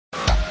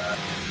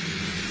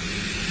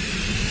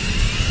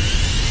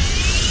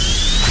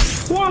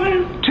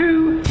1,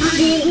 2,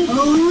 3.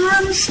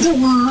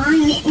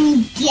 Armstrong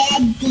and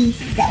Getty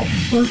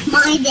stuff with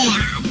my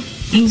dad.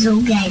 And so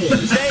Getty.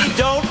 They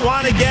don't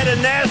want to get a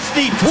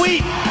nasty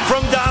tweet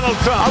from Donald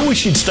Trump. I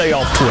wish he'd stay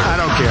off Twitter. I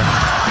don't care.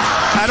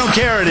 I don't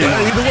care anymore.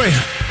 Either way.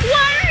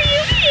 Why are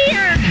you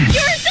here?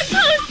 You're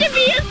supposed to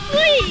be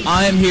asleep.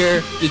 I am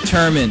here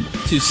determined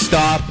to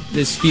stop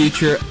this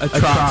future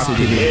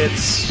atrocity.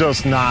 It's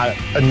just not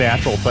a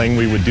natural thing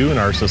we would do in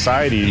our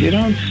society. You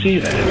don't see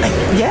that.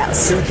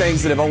 Yes. Two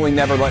things that have only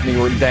never let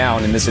me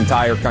down in this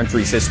entire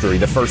country's history: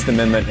 the First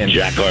Amendment and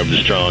Jack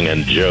Armstrong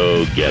and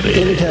Joe Getty.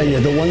 Let me tell you,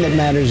 the one that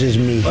matters is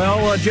me.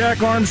 Well,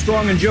 Jack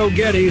Armstrong and Joe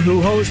Getty,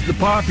 who host the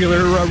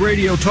popular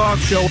radio talk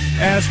show,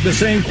 asked the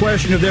same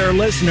question of their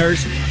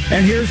listeners,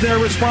 and here's their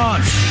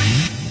response.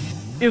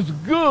 It's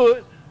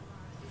good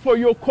for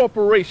your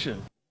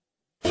corporation.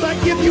 I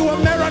give you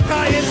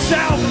America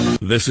itself.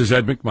 This is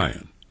Ed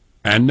McMahon.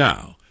 And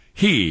now,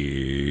 here's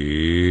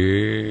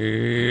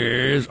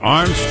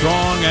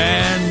Armstrong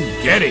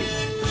and Getty.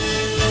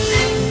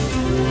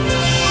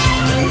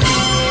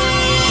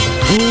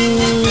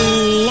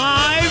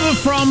 Live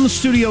from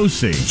Studio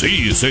C.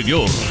 Si,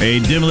 senor.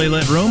 A dimly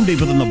lit room deep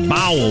within the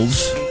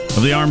bowels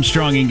of the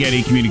Armstrong and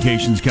Getty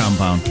Communications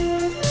compound.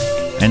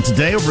 And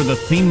today, over the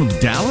theme of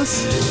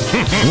Dallas,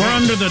 we're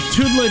under the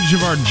tutelage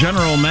of our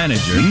general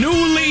manager.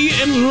 Newly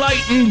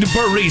enlightened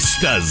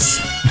baristas.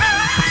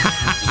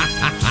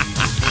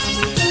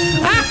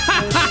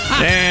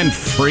 And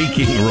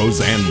freaking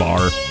Roseanne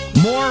Barr.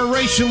 More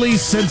racially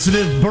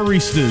sensitive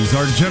baristas,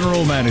 our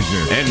general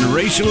manager. And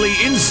racially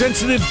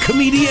insensitive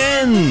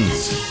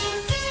comedians.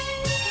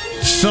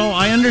 So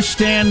I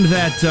understand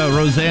that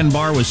Roseanne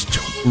Barr was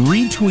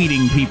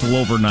retweeting people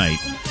overnight.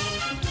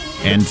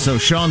 And so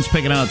Sean's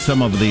picking out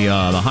some of the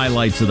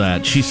highlights of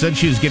that. She said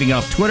she was getting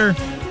off Twitter,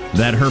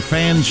 that her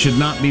fans should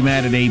not be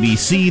mad at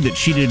ABC, that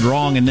she did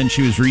wrong, and then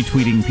she was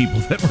retweeting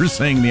people that were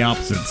saying the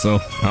opposite. So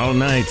all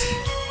night.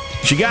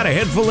 She got a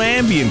head full of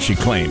Ambien, she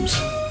claims.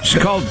 She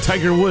called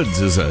Tiger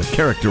Woods as a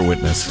character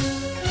witness.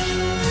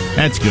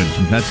 That's good.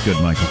 That's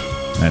good, Michael.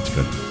 That's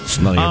good. It's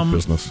none of your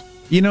business.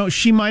 You know,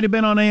 she might have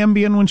been on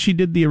Ambien when she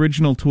did the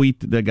original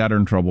tweet that got her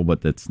in trouble,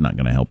 but that's not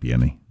going to help you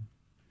any.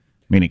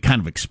 I mean, it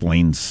kind of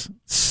explains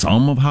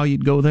some of how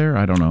you'd go there.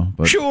 I don't know.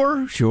 But.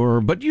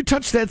 Sure. But you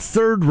touch that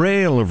third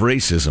rail of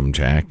racism,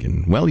 Jack,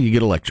 and, well, you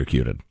get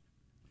electrocuted.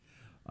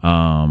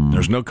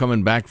 There's no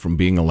coming back from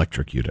being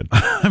electrocuted.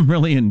 I'm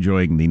really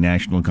enjoying the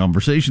national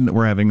conversation that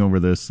we're having over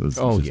this. It's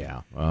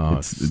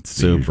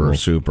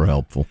super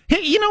helpful.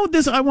 Hey, you know,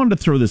 I wanted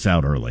to throw this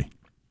out early.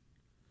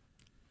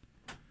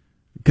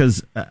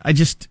 Because I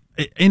just,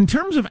 in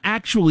terms of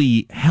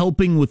actually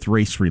helping with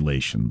race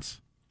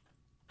relations,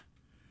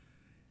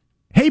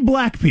 hey,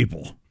 black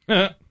people.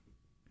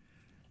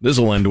 This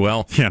will end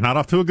well. Yeah, not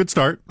off to a good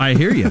start. I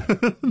hear you.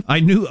 I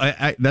knew.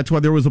 That's why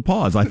there was a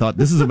pause. I thought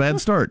this is a bad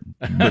start.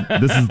 But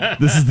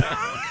this is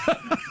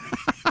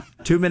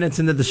 2 minutes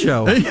into the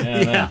show.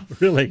 Yeah,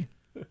 really.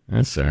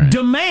 That's all right.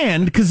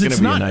 Demand, because it's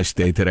gonna not be a nice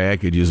day today. I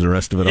could use the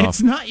rest of it off.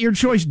 It's not your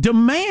choice.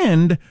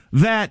 Demand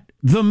that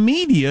the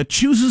media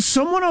chooses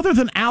someone other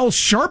than Al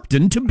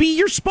Sharpton to be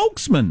your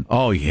spokesman.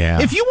 Oh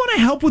yeah. If you want to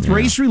help with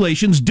race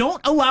relations,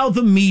 don't allow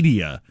the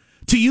media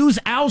to use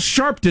Al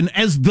Sharpton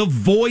as the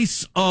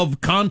voice of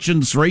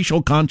conscience,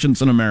 racial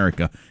conscience in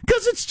America.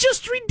 Because it's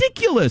just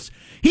ridiculous.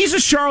 He's a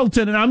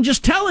charlatan, and I'm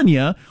just telling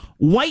you,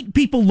 white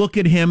people look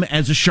at him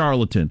as a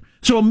charlatan.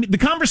 So the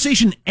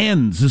conversation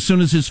ends as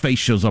soon as his face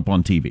shows up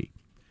on TV.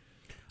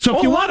 So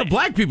if a lot of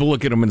black people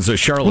look at him as a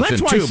charlatan,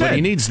 too, but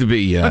he needs to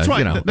be, that's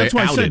why outed.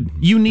 I said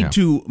you need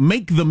to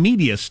make the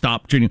media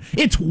stop treating him.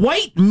 It's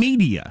white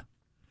media.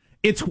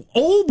 It's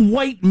old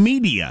white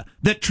media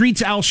that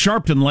treats Al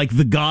Sharpton like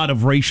the god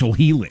of racial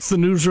healing. It's the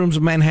newsrooms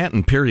of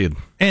Manhattan, period.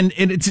 And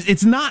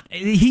it's not,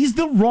 he's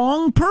the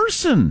wrong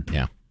person.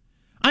 Yeah.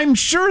 I'm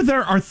sure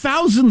there are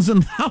thousands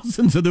and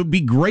thousands of, there would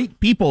be great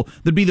people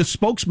that'd be the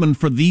spokesman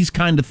for these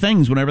kind of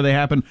things whenever they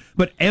happen.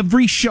 But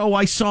every show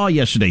I saw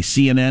yesterday,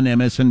 CNN,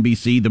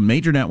 MSNBC, the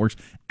major networks,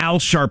 Al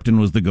Sharpton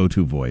was the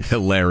go-to voice.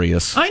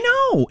 Hilarious. I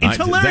know. It's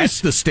hilarious.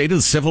 That's the state of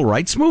the civil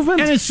rights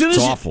movement? And as soon as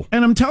it's awful.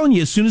 And I'm telling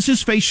you, as soon as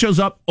his face shows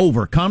up,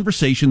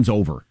 conversation's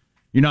over.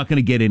 You're not going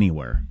to get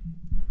anywhere.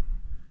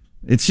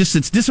 It's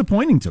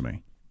disappointing to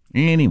me.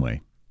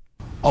 Anyway.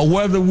 Or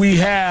whether we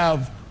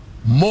have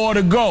more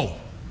to go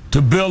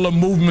to build a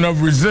movement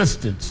of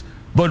resistance.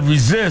 But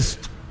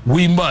resist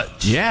we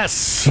must.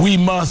 Yes. We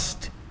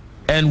must,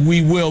 and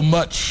we will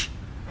much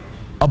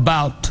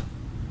about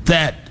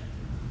that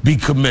be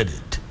committed.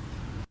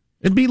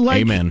 It'd be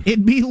like Amen.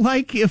 It'd be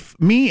like if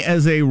me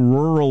as a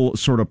rural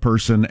sort of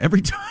person,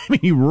 every time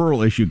any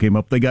rural issue came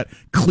up, they got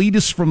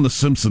Cletus from The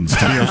Simpsons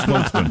to be our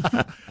spokesman.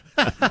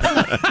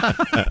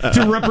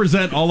 To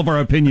represent all of our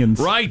opinions.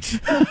 Right.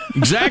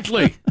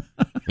 Exactly.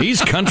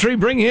 He's country,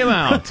 bring him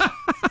out.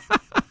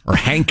 Or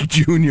Hank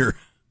Jr.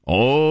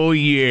 Oh,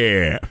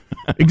 yeah.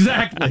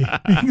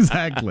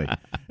 Exactly.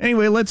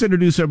 Anyway, let's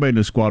introduce everybody to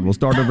the squad. We'll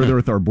start over there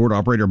with our board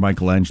operator,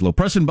 Michelangelo.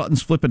 Pressing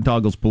buttons, flipping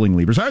toggles, pulling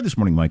levers. How are you this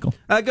morning, Michael?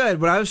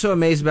 Good. What I was so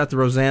amazed about the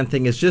Roseanne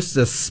thing is just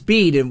the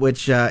speed in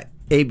which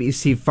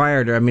ABC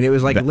fired her. I mean, it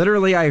was like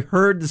literally I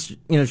heard this,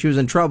 she was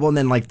in trouble, and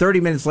then like 30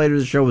 minutes later,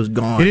 the show was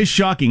gone. It is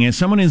shocking. As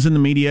someone is in the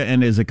media,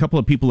 and as a couple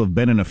of people have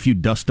been in a few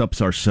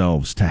dust-ups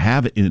ourselves, to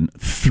have it in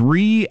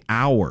 3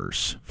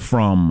 hours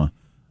from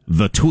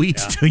the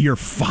tweets to you're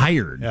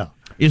fired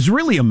is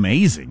really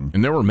amazing.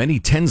 And there were many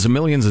tens of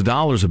millions of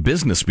dollars of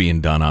business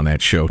being done on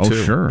that show, too.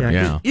 Oh, sure.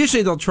 Yeah.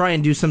 Usually they'll try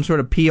and do some sort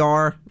of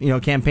PR,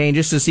 campaign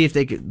just to see if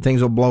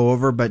things will blow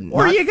over.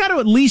 Or you got to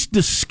at least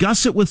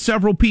discuss it with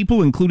several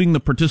people, including the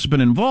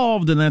participant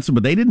involved,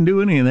 but they didn't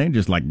do anything.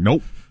 Just like,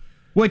 nope.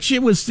 Which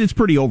it's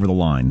pretty over the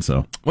line.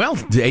 So, well,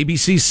 the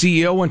ABC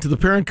CEO went to the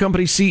parent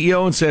company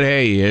CEO and said,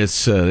 "Hey,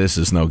 this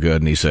is no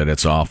good." And he said,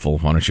 "It's awful.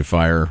 Why don't you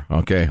fire her?"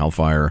 Okay, I'll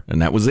fire her.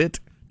 And that was it.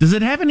 Does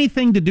it have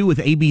anything to do with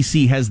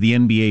ABC has the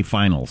NBA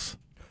Finals,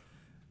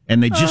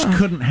 and they just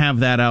couldn't have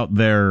that out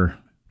there?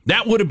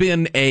 That would have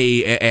been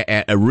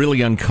a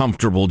really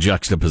uncomfortable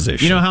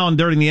juxtaposition. You know how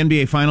during the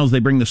NBA Finals they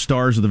bring the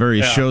stars of the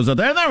various shows out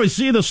there? There we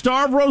see the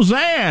star of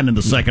Roseanne in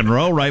the second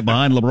row, right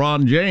behind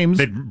LeBron James.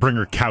 They'd bring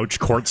her couch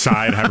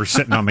courtside, have her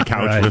sitting on the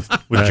couch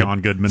with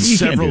John Goodman.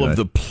 Several of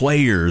the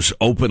players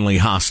openly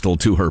hostile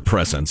to her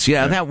presence.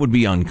 Yeah, that would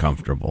be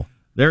uncomfortable.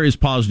 There is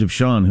positive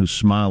Sean, whose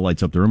smile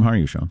lights up the room. How are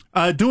you, Sean?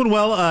 Doing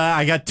well.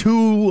 I got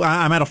two.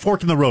 I'm at a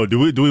fork in the road. Do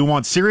we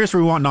want serious or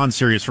we want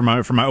non-serious for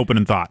my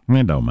opening thought?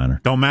 It don't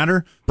matter. Don't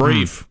matter.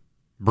 Brief.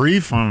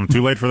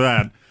 Too late for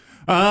that.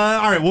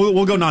 All right,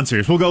 we'll go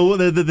non-serious. We'll go.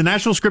 The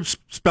National Script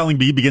Spelling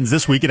Bee begins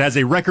this week. It has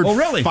a record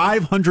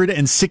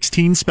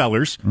 516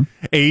 spellers,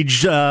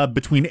 aged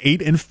between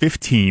 8 and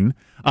 15.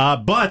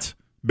 But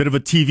bit of a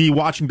TV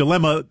watching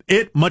dilemma.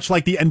 It, much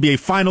like the NBA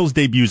Finals,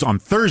 debuts on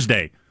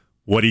Thursday.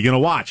 What are you going to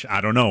watch? I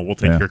don't know. We'll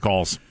take your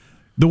calls.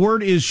 The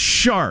word is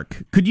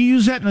shark. Could you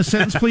use that in a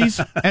sentence,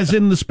 please? As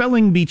in the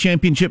Spelling Bee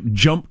Championship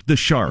jumped the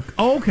shark.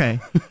 Oh, okay.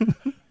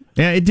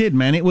 Yeah, it did,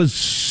 man. It was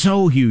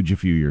so huge a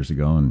few years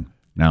ago, and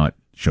now it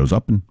shows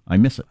up, and I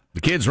miss it.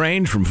 The kids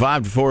range from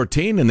 5 to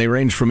 14, and they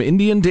range from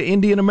Indian to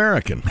Indian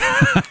American.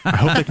 I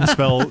hope they can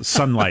spell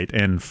sunlight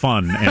and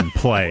fun and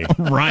play.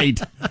 Right.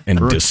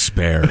 And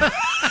despair.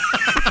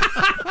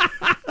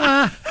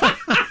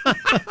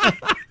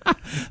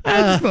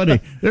 That's funny.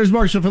 There's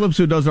Marshall Phillips,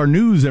 who does our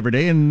news every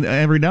day and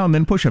every now and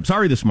then push-ups. How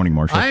are you this morning,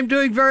 Marshall? I'm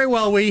doing very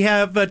well. We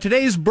have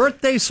today's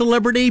birthday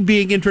celebrity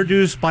being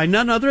introduced by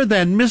none other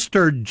than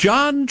Mr.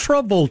 John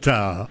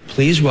Travolta.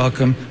 Please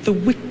welcome the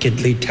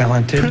wickedly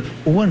talented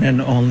one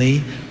and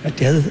only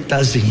Adele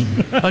Dazeem.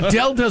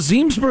 Adele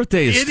Dazeem's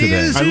birthday is today.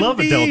 Is I love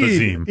Adele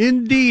Dazeem.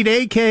 Indeed,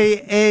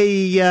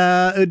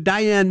 a.k.a.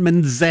 Diane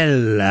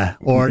Menzel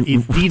or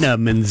Idina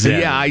Menzel.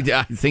 Yeah, I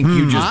think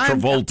you just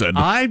Travolta'd.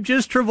 I'm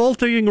just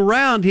Travoltaing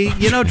around.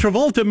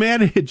 Travolta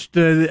managed,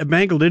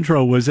 Mangled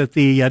Intro was at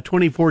the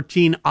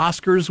 2014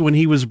 Oscars when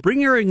he was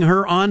bringing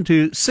her on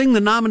to sing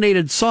the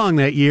nominated song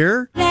that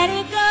year. Let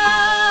it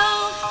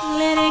go,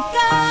 let it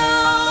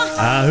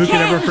go. Who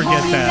could ever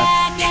forget that?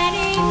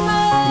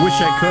 Wish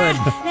I could.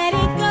 Let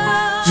it go.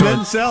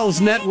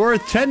 Menzel's net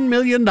worth $10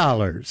 million.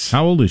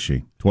 How old is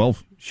she?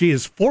 12? She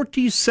is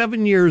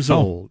 47 years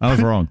old. I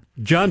was wrong.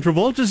 John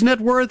Travolta's net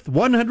worth,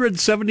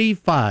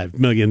 $175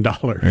 million.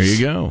 There you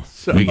go.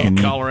 So, he can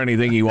call her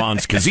anything he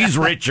wants because he's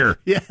richer.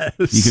 Yes.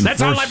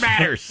 That's all that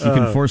matters. You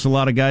can force a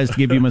lot of guys to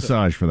give you a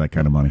massage for that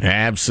kind of money.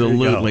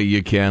 Absolutely,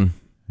 you can.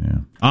 Yeah.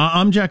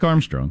 I'm Jack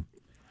Armstrong.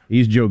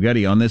 He's Joe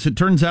Getty on this. It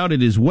turns out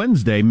it is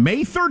Wednesday,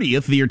 May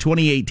 30th, the year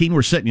 2018.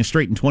 We're setting you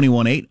straight in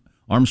 21.8.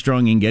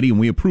 Armstrong and Getty, and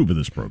we approve of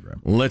this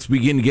program. Let's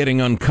begin getting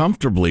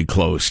uncomfortably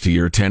close to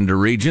your tender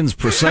regions,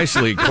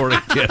 precisely according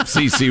to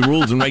FCC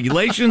rules and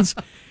regulations.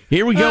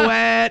 Here we go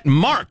at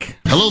Mark.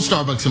 Hello,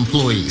 Starbucks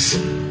employees.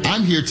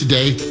 I'm here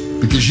today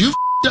because you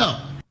f***ed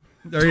up.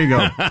 There you go.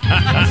 So,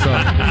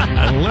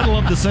 a little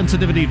of the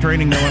sensitivity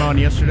training going on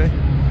yesterday.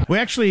 We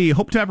actually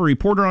hope to have a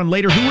reporter on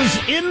later who was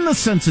in the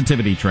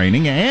sensitivity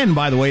training. And,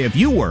 by the way, if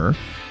you're a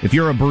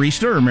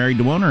barista or married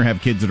to one or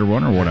have kids that are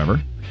one or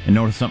whatever, and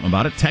notice something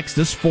about it, text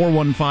us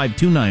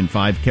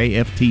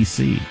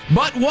 415-295-KFTC.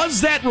 But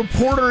was that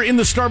reporter in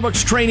the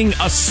Starbucks training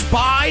a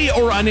spy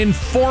or an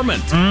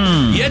informant?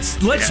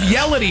 Let's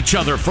yell at each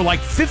other for like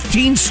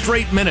 15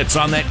 straight minutes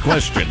on that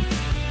question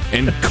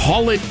and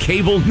call it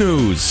cable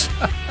news.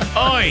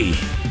 Oi!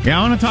 Yeah,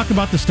 I want to talk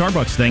about the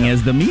Starbucks thing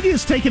as the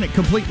media's taking it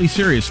completely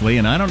seriously,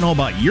 and I don't know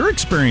about your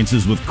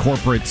experiences with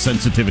corporate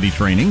sensitivity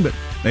training, but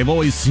they've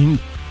always seemed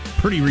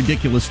pretty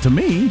ridiculous to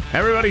me.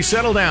 Everybody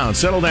settle down.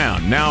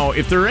 Now,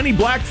 if there are any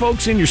black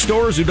folks in your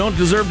stores who don't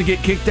deserve to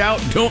get kicked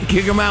out, don't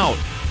kick them out.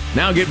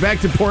 Now get back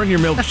to pouring your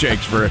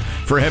milkshakes for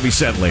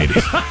heavy-set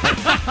ladies.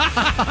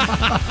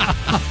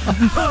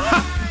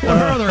 What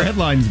are other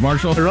headlines,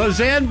 Marshall?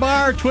 Roseanne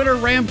Barr, Twitter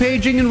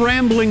rampaging and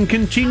rambling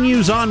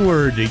continues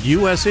onward.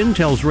 U.S.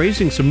 intel's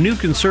raising some new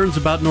concerns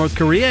about North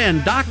Korea,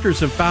 and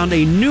doctors have found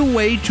a new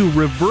way to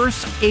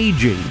reverse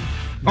aging.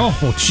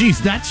 Oh,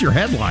 geez, that's your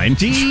headline.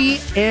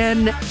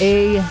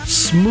 DNA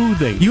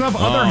smoothing. You have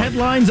other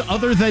headlines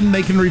other than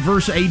they can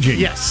reverse aging?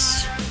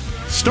 Yes.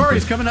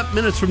 Stories coming up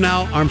minutes from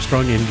now.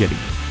 Armstrong and Getty.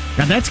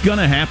 Now, that's going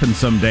to happen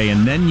someday,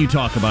 and then you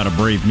talk about a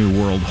brave new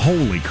world.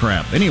 Holy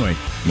crap. Anyway,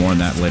 more on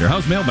that later.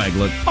 How's mailbag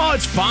look? Oh,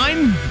 it's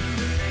fine.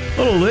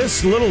 Little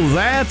this, little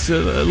that,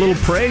 a little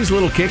praise, a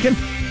little kicking.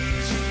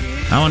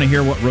 I want to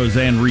hear what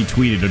Roseanne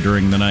retweeted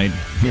during the night.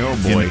 Oh,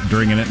 boy.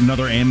 During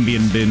another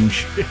Ambien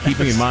binge.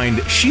 Keeping in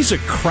mind, she's a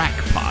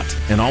crackpot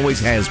and always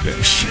has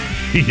been. She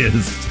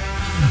is.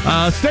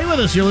 Stay with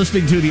us. You're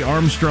listening to the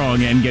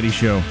Armstrong and Getty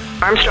Show.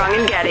 Armstrong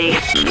and Getty.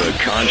 The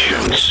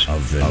conscience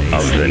of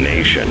the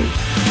nation.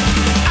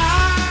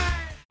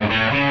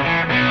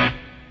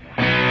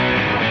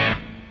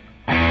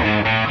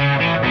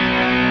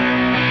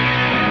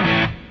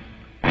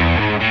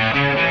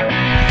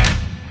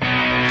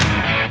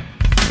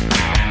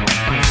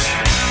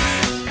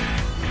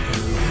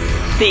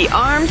 The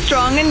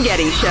Armstrong and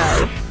Getty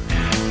Show.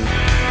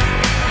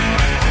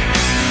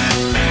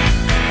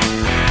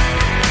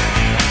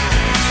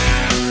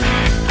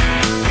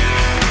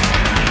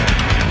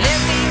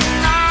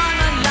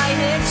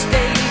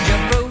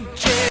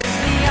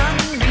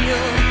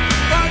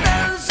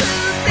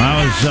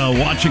 I was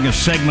watching a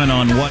segment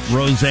on what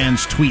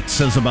Roseanne's tweet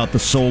says about the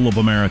soul of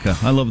America.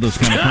 I love those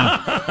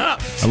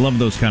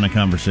kind of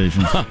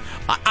conversations.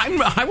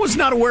 I was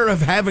not aware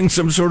of having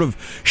some sort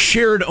of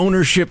shared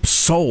ownership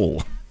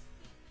soul.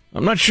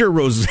 I'm not sure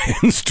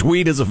Roseanne's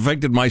tweet has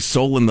affected my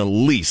soul in the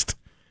least,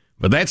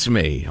 but that's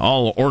me,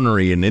 all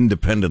ornery and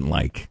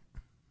independent-like.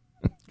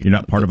 You're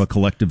not part of a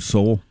collective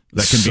soul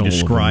that can be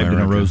described in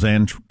a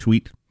Roseanne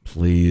tweet?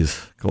 Please.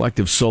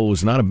 Collective Soul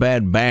is not a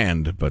bad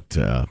band, but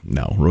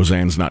no,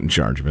 Roseanne's not in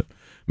charge of it.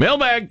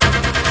 Mailbag.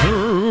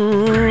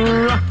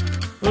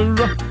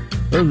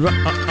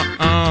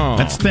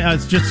 I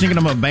was just thinking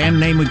of a band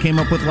name we came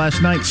up with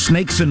last night,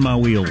 Snakes in My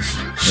Wheels.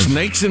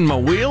 Snakes in My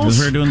Wheels? Because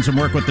we were doing some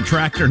work with the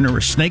tractor and there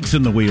were snakes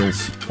in the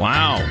wheels.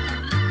 Wow.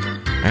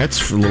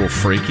 That's a little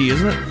freaky,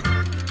 isn't it?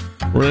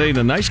 Were they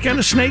the nice kind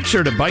of snakes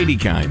or the bitey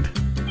kind?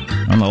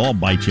 I don't know, I'll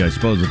bite you, I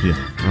suppose, if you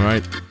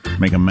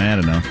make them mad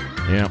enough.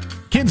 Yeah.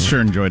 Kids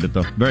sure enjoyed it,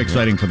 though. Very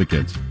exciting for the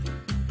kids.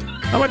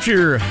 How about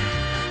your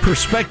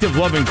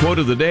perspective-loving quote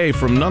of the day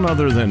from none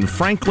other than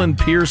Franklin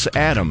Pierce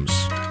Adams,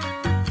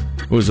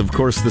 who was, of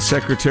course, the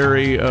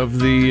Secretary of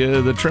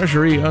the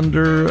Treasury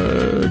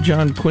under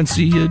John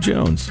Quincy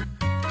Jones.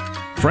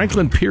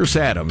 Franklin Pierce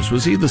Adams,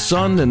 was he the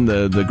son and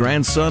the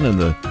grandson and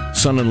the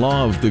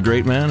son-in-law of the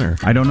great man? Or?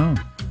 I don't know.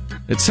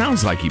 It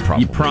sounds like he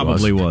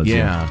probably was.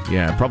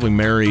 Yeah, probably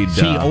married.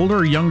 Is he older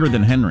or younger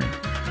than Henry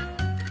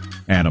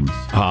Adams?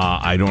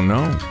 I don't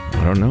know.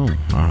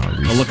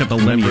 I'll look at the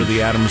member of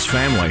the Adams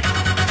family.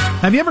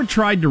 Have you ever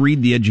tried to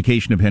read The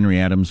Education of Henry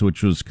Adams,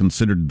 which was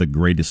considered the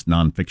greatest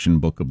nonfiction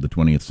book of the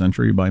 20th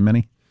century by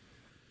many?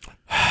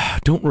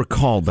 Don't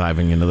recall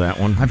diving into that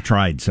one. I've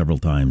tried several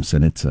times,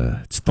 and it's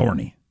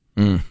thorny.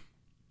 Sorry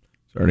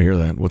to hear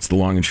that. What's the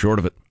long and short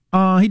of it?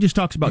 He just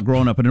talks about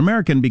growing up an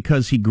American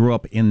because he grew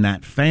up in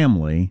that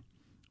family,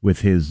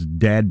 with his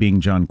dad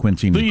being John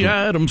Quincy. The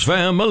Adams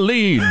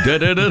family.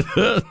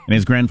 And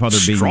his grandfather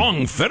being...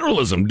 Strong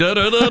federalism.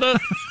 That's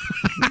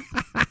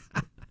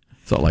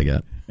all I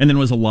got. And then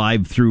was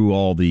alive through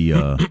all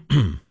the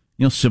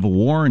Civil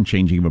War and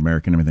changing of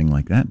America and everything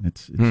like that.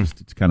 It's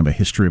kind of a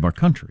history of our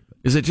country.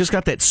 Is it just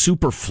got that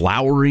super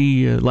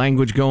flowery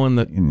language going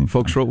that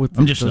folks wrote with?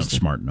 I'm just not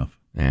smart enough.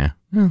 Yeah,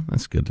 well,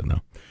 that's good to know.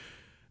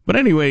 But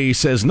anyway, he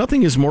says,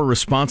 nothing is more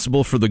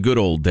responsible for the good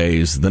old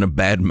days than a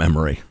bad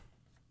memory.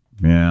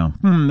 Yeah,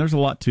 there's a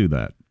lot to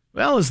that.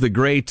 Well, as the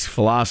great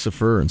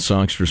philosopher and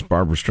songstress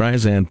Barbra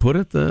Streisand put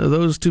it,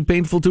 those too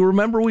painful to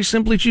remember, we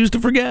simply choose to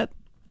forget.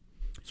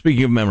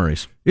 Speaking of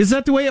memories. Is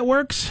that the way it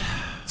works?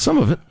 Some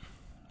of it.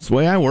 It's the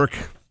way I work.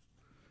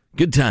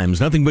 Good times.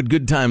 Nothing but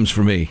good times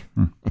for me.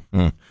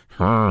 And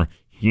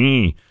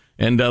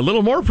a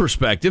little more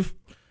perspective.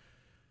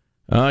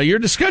 Your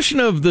discussion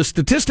of the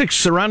statistics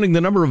surrounding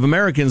the number of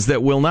Americans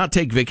that will not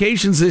take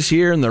vacations this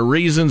year and the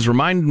reasons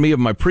reminded me of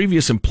my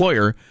previous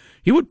employer.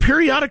 He would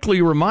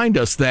periodically remind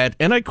us that,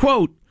 and I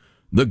quote,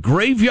 the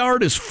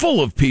graveyard is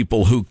full of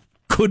people who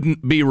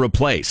couldn't be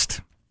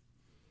replaced.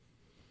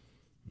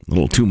 A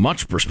little too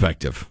much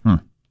perspective.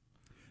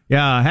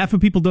 Yeah, half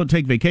of people don't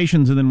take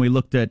vacations, and then we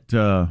looked at,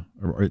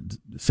 or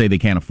say they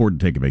can't afford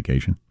to take a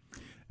vacation.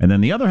 And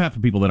then the other half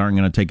of people that aren't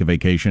going to take a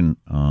vacation,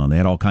 they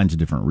had all kinds of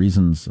different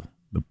reasons.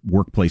 The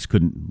workplace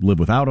couldn't live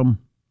without them.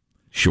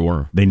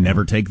 Sure. They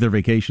never take their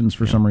vacations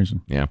for some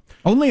reason. Yeah.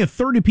 Only a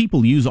third of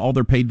people use all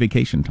their paid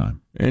vacation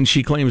time. And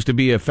she claims to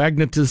be a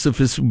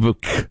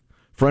fagnotisifus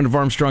friend of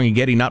Armstrong and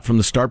Getty, not from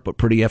the start, but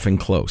pretty effing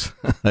close.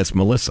 That's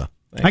Melissa.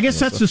 Thanks, I guess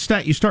Melissa. That's the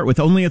stat you start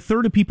with. Only a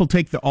third of people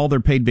take all their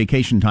paid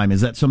vacation time.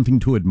 Is that something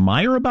to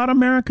admire about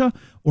America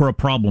or a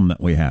problem that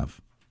we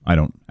have? I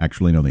don't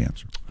actually know the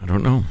answer. I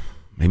don't know.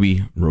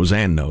 Maybe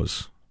Roseanne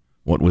knows.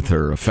 What with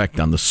her effect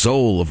on the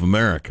soul of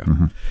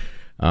America.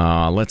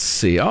 Let's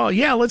see. Oh,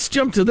 yeah, let's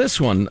jump to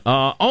this one.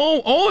 OMG,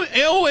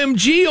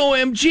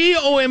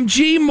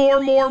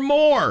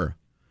 more.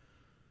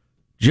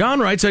 John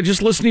writes, I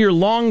just listened to your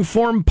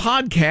long-form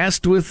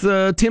podcast with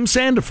Tim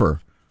Sandifer.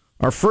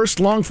 Our first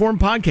long-form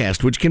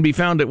podcast, which can be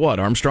found at what?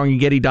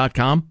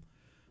 ArmstrongandGetty.com?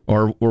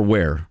 Or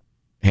where?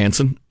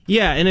 Hanson?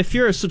 Yeah, and if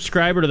you're a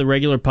subscriber to the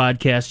regular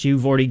podcast,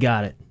 you've already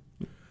got it.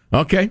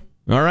 Okay,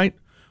 all right.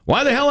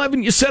 Why the hell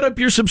haven't you set up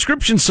your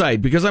subscription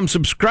site? Because I'm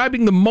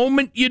subscribing the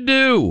moment you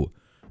do.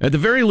 At the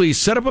very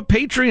least, set up a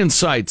Patreon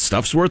site.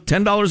 Stuff's worth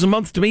 $10 a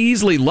month to me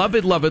easily. Love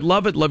it.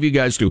 Love you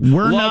guys too.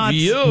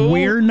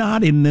 We're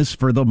not in this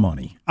for the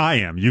money. I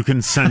am. You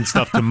can send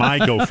stuff to my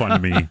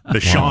GoFundMe, the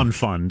Sean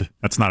Fund.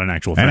 That's not an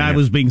actual thing. And I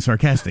was being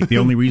sarcastic. The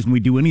only reason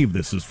we do any of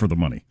this is for the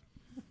money.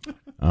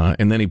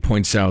 And then he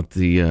points out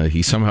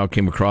he somehow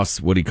came across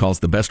what he calls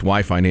the best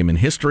Wi-Fi name in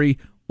history.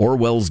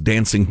 Orwell's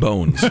Dancing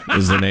Bones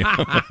is the name.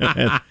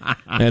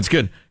 That's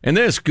good. And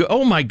this,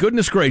 oh my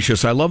goodness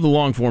gracious, I love the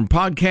long-form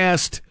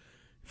podcast.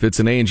 If it's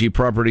an A&G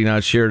property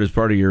not shared as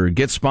part of your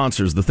Get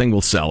sponsors, the thing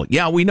will sell.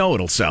 Yeah, we know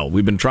it'll sell.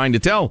 We've been trying to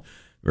tell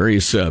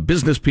various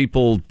business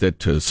people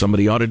that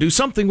somebody ought to do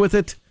something with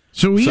it.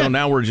 So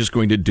now we're just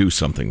going to do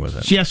something with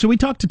it. Yeah, so we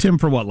talked to Tim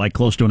for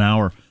close to an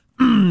hour.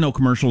 No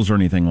commercials or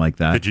anything like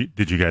that.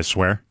 Did you guys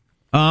swear?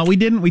 We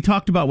didn't. We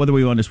talked about whether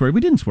we wanted to swear.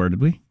 We didn't swear, did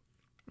we?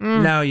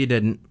 No, you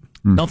didn't.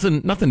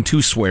 Nothing too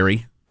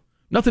sweary.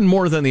 Nothing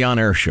more than the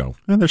on-air show.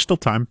 And there's still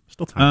time.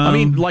 I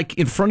mean, like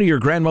in front of your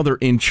grandmother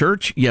in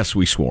church, yes,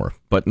 we swore,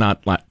 but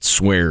not like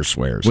swears.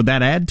 Would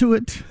that add to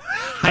it?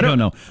 I don't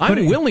know.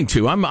 I'm willing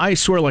to. I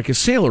swear like a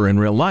sailor in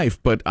real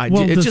life, but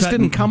it just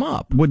didn't come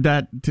up. Would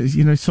that,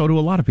 so do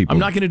a lot of people. I'm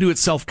not going to do it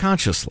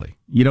self-consciously.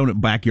 You don't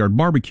at backyard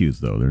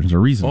barbecues, though. There's a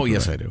reason. Oh,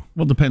 yes, I do.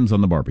 Well, depends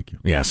on the barbecue.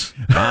 Yes.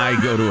 I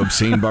go to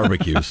obscene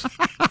barbecues.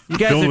 You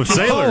guys filled with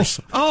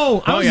sailors.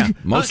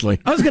 Mostly.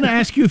 I was going to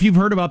ask you if you've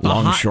heard about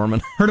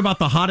longshoremen. Heard about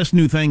the hottest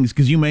new things,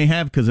 because you may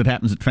have, because it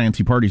happens at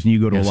fancy parties, and you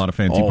go to a lot of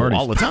fancy parties.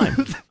 All the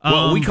time.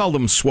 Well, we call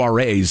them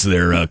soirees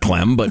there,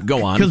 Clem, but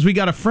go on. Because we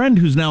got a friend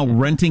who's now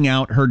renting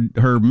out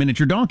her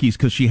miniature donkeys,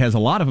 because she has a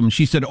lot of them.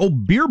 She said,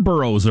 beer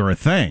burros are a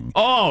thing.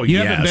 Oh, You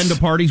haven't been to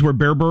parties where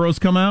beer burros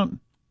come out?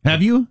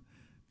 Have you?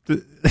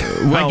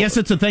 I guess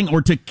it's a thing.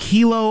 Or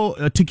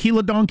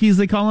tequila donkeys,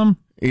 they call them.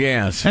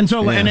 Yes. And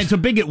so, and it's a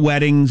big at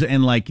weddings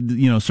and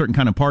certain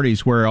kind of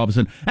parties where all of a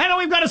sudden, I know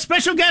we've got a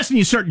special guest, and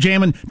you start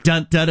jamming,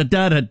 dun dun dun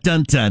dun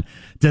dun dun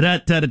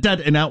dun dun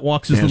dun, and out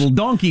walks this little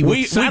donkey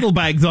with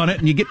saddlebags on it,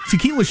 and you get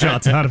tequila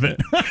shots out of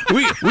it.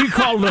 we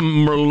call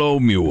them Merlot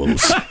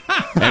mules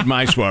at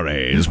my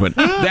soirees, but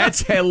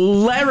that's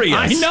hilarious.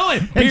 I know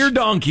it. Beer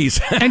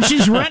donkeys. And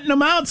she's renting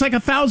them out. It's like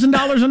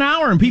 $1,000 an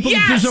hour, and people.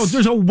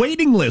 There's a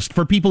waiting list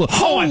for people.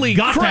 Holy I've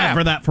got crap. to have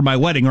for that for my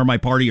wedding or my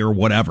party or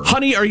whatever.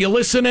 Honey, are you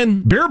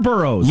listening? Beer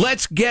burros.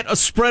 Let's get a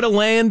spread of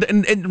land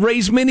and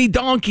raise mini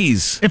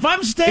donkeys. If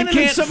I'm standing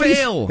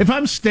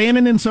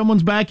in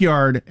someone's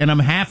backyard and I'm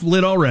half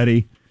lit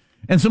already,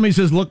 and somebody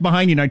says, "Look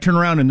behind you," and I turn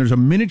around and there's a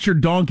miniature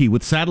donkey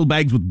with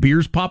saddlebags with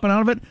beers popping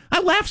out of it, I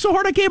laugh so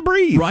hard I can't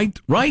breathe. Right.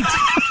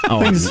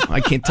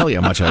 I can't tell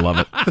you how much I love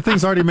it. The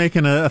thing's already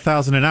making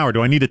 $1,000 an hour.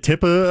 Do I need to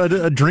tip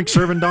a drink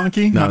serving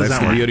donkey? No, that's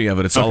the beauty of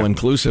it. It's all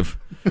inclusive.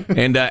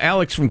 And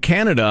Alex from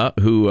Canada,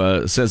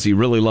 who says he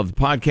really loved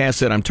the podcast,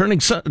 said, "I'm turning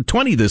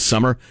 20 this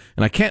summer,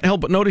 and I can't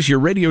help but notice your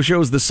radio show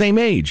is the same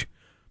age.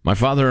 My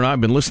father and I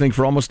have been listening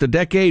for almost a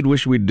decade.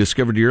 Wish we'd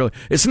discovered you early.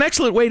 It's an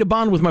excellent way to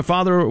bond with my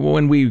father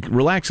when we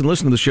relax and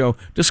listen to the show,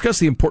 discuss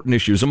the important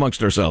issues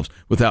amongst ourselves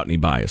without any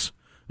bias."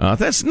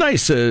 That's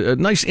nice. A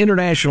nice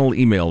international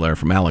email there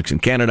from Alex in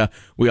Canada.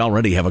 We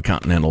already have a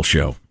continental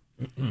show.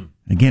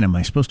 Again, am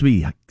I supposed to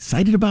be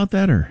excited about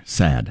that or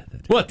sad?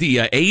 What, the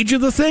age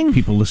of the thing?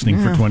 People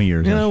listening for 20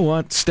 years. You know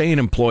what? Staying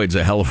employed's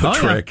a hell of a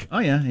trick. Yeah. Oh,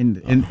 yeah.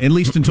 And at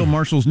least until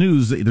Marshall's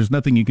news, there's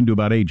nothing you can do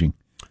about aging.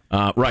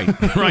 Right.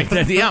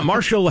 Yeah,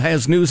 Marshall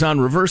has news on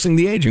reversing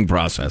the aging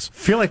process. I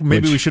feel like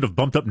maybe we should have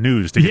bumped up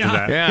news to get to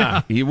that.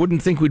 Yeah, you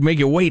wouldn't think we'd make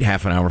you wait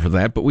half an hour for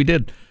that, but we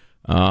did.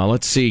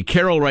 Let's see.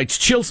 Carol writes,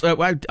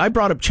 I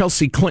brought up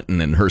Chelsea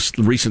Clinton in her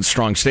recent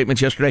strong statements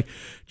yesterday.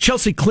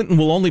 Chelsea Clinton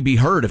will only be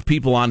heard if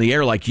people on the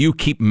air like you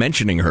keep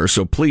mentioning her,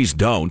 so please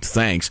don't.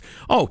 Thanks.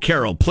 Oh,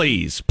 Carol,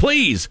 please.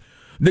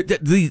 The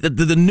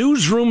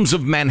newsrooms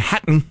of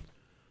Manhattan,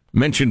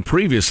 mentioned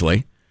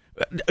previously,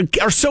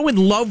 are so in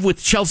love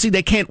with Chelsea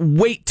they can't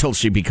wait till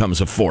she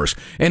becomes a force.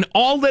 And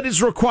all that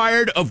is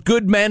required of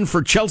good men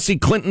for Chelsea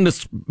Clinton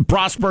to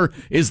prosper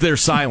is their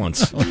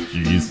silence. Oh,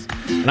 jeez.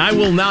 And I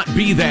will not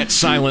be that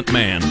silent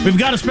man. We've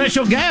got a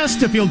special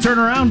guest. If you'll turn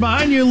around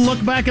behind you,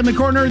 look back in the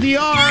corner of the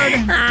yard.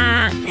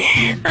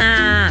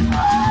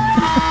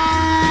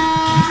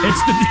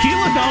 It's the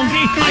tequila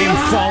donkey. I am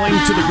falling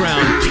to the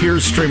ground,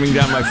 tears streaming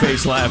down my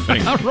face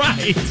laughing. All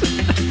right.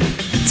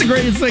 It's the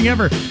greatest thing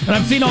ever. And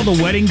I've seen all the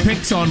wedding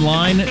pics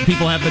online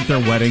people have at their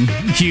wedding.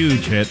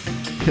 Huge hit.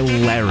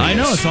 Hilarious. I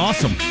know, it's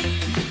awesome.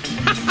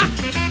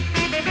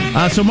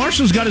 So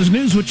Marshall's got his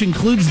news, which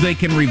includes they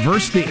can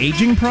reverse the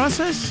aging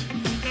process.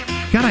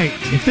 God,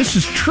 if this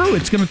is true,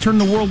 it's going to turn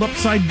the world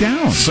upside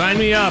down. Sign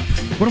me up.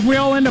 What if we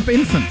all end up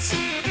infants?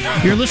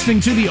 You're listening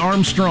to the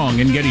Armstrong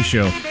and Getty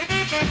Show.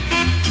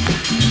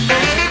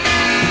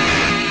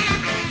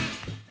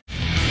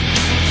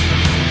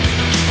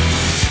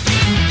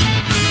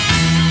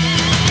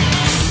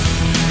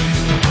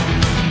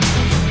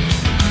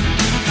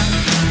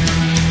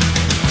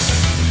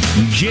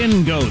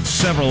 Gin goats.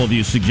 Several of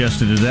you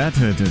suggested that.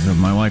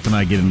 My wife and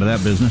I get into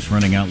that business,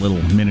 running out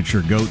little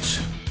miniature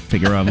goats.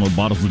 Take around little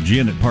bottles of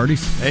gin at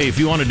parties. Hey, if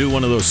you want to do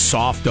one of those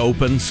soft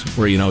opens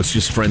where, it's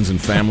just friends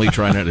and family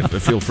trying to,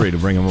 feel free to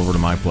bring them over to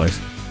my place.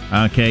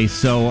 Okay,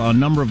 so a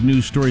number of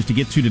news stories to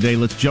get to today.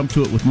 Let's jump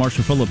to it with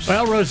Marshall Phillips.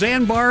 Well,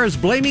 Roseanne Barr is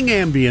blaming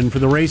Ambien for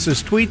the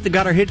racist tweet that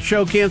got her hit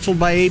show canceled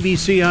by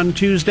ABC on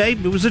Tuesday.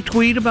 It was a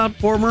tweet about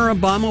former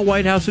Obama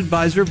White House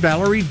advisor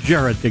Valerie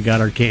Jarrett that got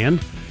her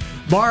canned.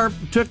 Barr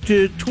took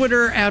to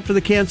Twitter after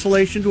the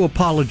cancellation to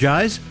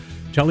apologize,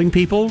 telling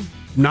people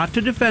not to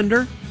defend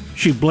her.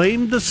 She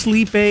blamed the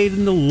sleep aid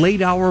in the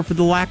late hour for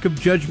the lack of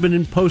judgment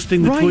in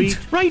posting the tweet.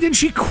 Right, and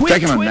she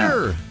quit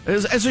Twitter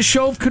as a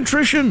show of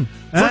contrition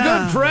for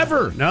good,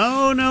 forever.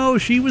 No,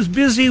 she was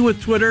busy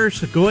with Twitter,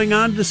 going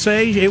on to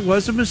say it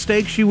was a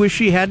mistake she wished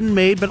she hadn't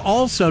made, but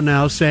also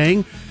now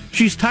saying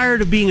she's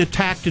tired of being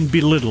attacked and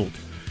belittled.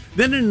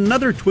 Then in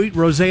another tweet,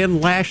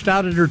 Roseanne lashed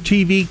out at her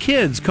TV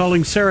kids,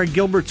 calling Sarah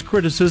Gilbert's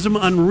criticism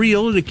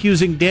unreal and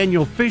accusing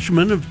Daniel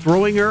Fishman of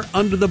throwing her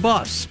under the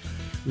bus.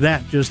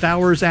 That just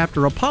hours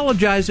after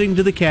apologizing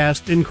to the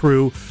cast and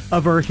crew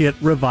of her hit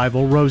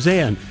revival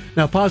Roseanne.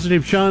 Now,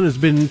 Positive Sean has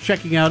been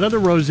checking out other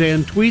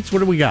Roseanne tweets. What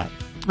do we got?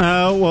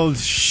 Well,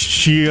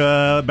 she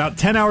about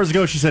 10 hours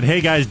ago, she said,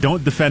 "Hey, guys,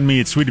 don't defend me.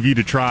 It's sweet of you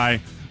to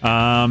try."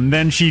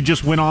 Then she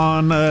just went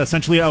on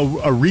essentially a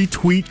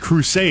retweet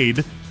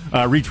crusade,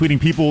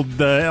 retweeting people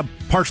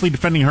partially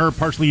defending her,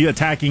 partially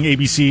attacking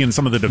ABC and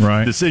some of the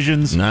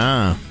decisions.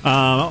 A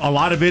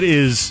lot of it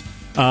is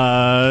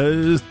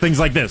things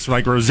like this,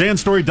 like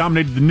Roseanne's story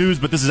dominated the news,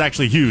 but this is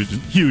actually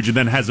huge, and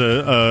then has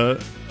a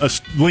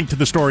link to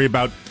the story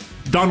about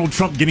Donald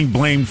Trump getting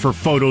blamed for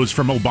photos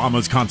from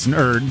Obama's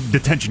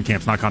detention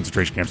camps, not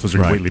concentration camps. Those are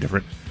completely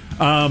different.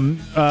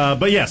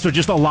 But yeah, so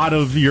just a lot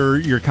of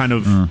your kind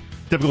of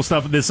typical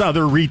stuff. This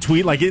other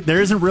retweet, there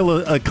isn't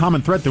really a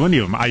common thread to any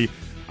of them.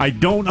 I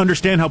don't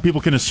understand how people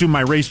can assume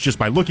my race just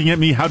by looking at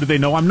me. How do they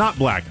know I'm not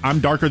black?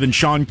 I'm darker than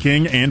Sean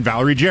King and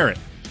Valerie Jarrett.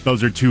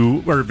 Those are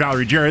two, or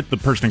Valerie Jarrett, the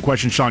person in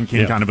question, Sean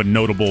King, kind of a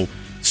notable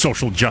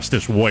social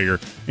justice warrior.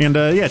 And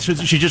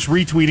she's just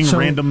retweeting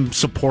random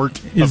support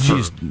of her.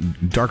 She's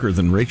darker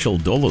than Rachel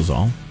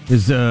Dolezal.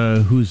 Is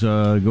who's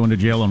going to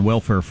jail on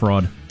welfare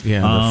fraud.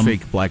 Yeah, the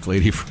fake black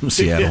lady from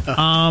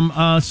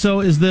Seattle. So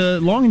is the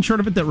long and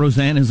short of it that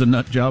Roseanne is a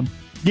nut job?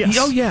 Yes.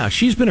 Oh, yeah.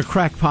 She's been a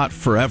crackpot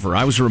forever.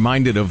 I was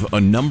reminded of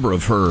a number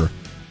of her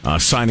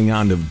signing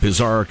on to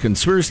bizarre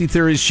conspiracy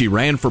theories. She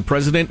ran for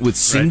president with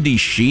Cindy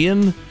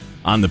Sheehan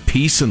on the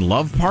Peace and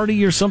Love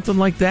Party or something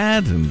like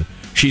that. And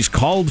she's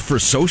called for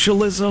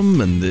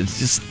socialism. And it's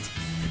just...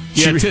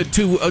 Yeah,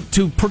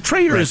 to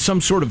portray her as some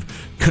sort of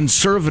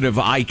conservative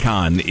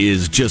icon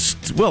is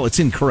just, well, it's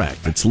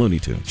incorrect. It's Looney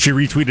Tunes. She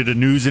retweeted a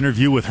news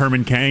interview with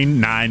Herman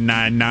Cain,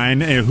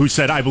 999, who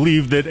said, "I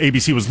believe that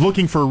ABC was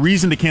looking for a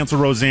reason to cancel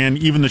Roseanne,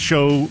 even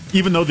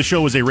though the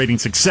show was a rating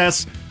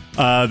success.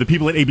 The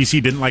people at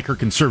ABC didn't like her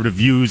conservative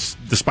views,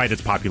 despite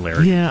its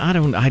popularity." Yeah,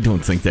 I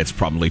don't think that's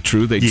probably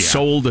true. They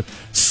sold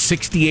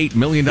 $68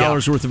 million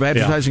worth of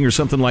advertising or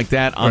something like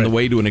that on the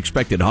way to an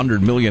expected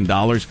 $100 million.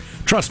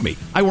 Trust me,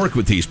 I work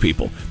with these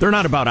people. They're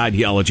not about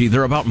ideology;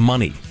 they're about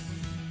money,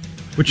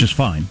 which is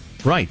fine.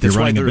 Right? That's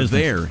why they're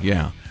there.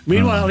 Yeah.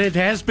 Meanwhile, it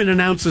has been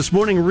announced this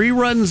morning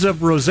reruns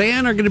of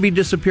Roseanne are going to be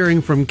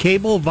disappearing from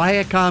cable,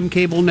 Viacom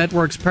cable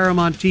networks,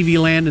 Paramount TV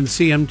Land, and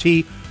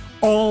CMT.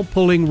 All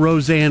pulling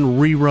Roseanne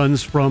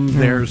reruns from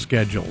their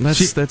schedule.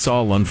 That's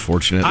all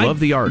unfortunate. Love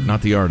the art,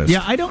 not the artist.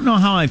 Yeah, I don't know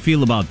how I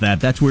feel about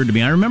that. That's weird to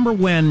me. I remember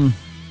when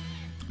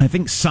I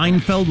think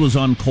Seinfeld was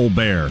on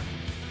Colbert,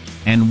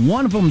 and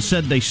one of them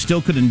said they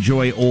still could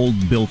enjoy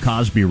old Bill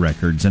Cosby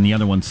records, and the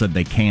other one said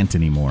they can't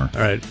anymore.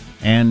 All right.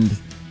 And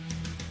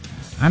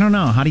I don't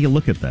know. How do you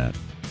look at that?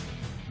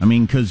 I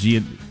mean, because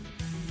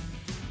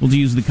well, to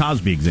use the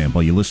Cosby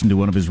example, you listen to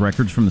one of his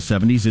records from the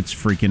 70s, it's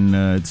freaking,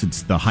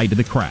 it's the height of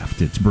the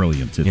craft. It's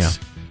brilliant.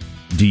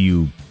 Do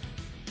you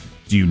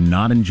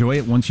not enjoy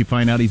it once you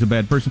find out he's a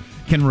bad person?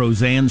 Can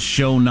Roseanne's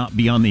show not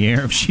be on the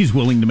air if she's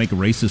willing to make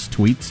racist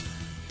tweets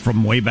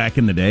from way back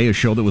in the day, a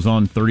show that was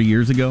on 30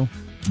 years ago?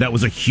 That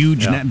was a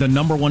huge, the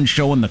number one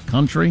show in the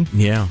country?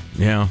 Yeah.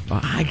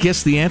 I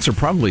guess the answer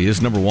probably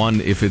is, number one,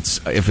 if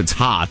it's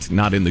hot,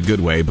 not in the good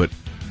way, but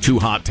too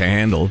hot to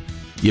handle,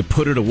 you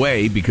put it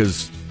away,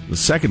 because... The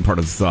second part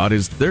of the thought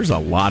is there's a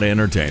lot of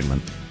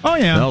entertainment. Oh,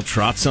 yeah. They'll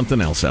trot something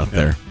else out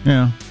there.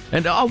 Yeah.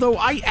 And although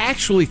I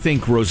actually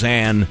think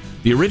Roseanne,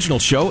 the original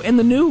show, and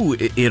the new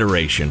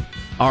iteration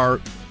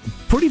are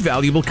pretty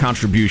valuable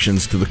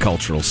contributions to the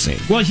cultural scene.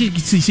 Well,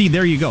 see,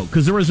 there you go.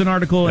 Because there was an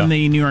article in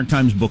the New York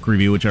Times book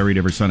review, which I read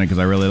every Sunday because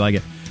I really like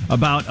it,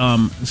 about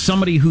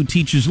somebody who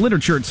teaches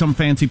literature at some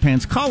fancy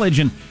pants college,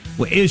 and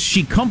Is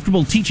she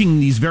comfortable teaching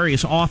these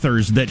various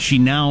authors that she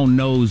now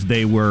knows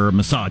they were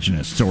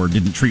misogynists or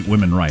didn't treat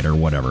women right or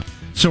whatever?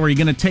 So are you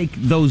going to take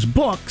those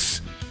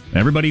books?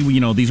 Everybody,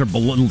 these are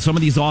some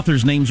of these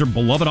authors' names are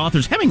beloved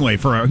authors. Hemingway,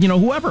 for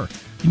whoever.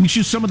 You can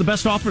choose some of the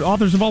best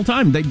authors of all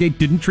time. They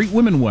didn't treat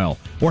women well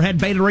or had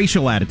beta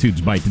racial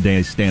attitudes by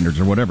today's standards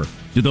or whatever.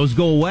 Do those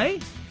go away?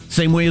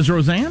 Same way as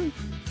Roseanne?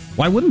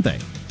 Why wouldn't they?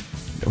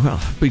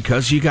 Well,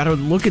 because you got to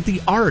look at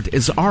the art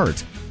as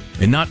art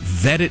and not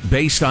vet it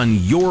based on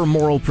your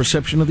moral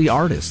perception of the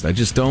artist. I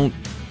just don't,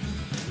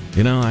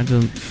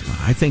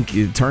 I think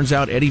it turns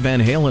out Eddie Van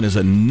Halen is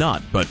a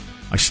nut, but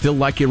I still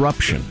like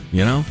Eruption,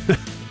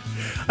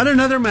 On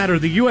another matter,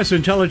 the U.S.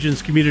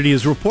 intelligence community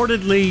is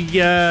reportedly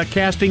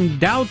casting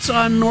doubts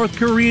on North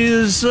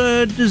Korea's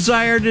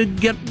desire to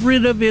get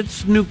rid of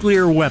its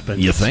nuclear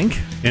weapons. You think?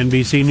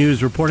 NBC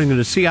News reporting that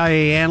a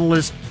CIA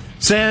analyst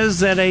says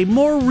that a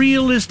more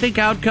realistic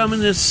outcome in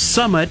this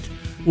summit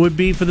would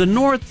be for the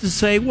North to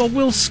say, well,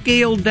 we'll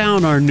scale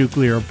down our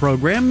nuclear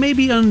program,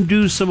 maybe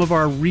undo some of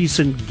our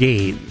recent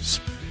gains.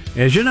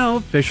 As you know,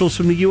 officials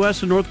from the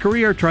U.S. and North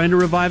Korea are trying to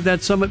revive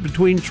that summit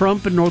between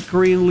Trump and North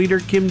Korean leader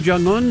Kim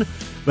Jong-un.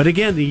 But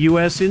again, the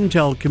U.S.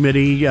 Intel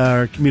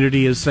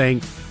community is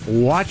saying,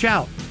 watch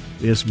out.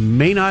 This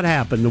may not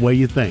happen the way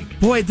you think.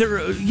 Boy,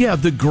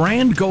 the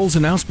grand goals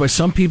announced by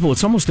some people,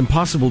 it's almost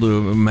impossible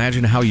to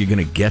imagine how you're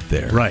going to get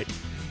there. Right.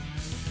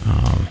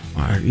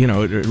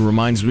 It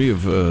reminds me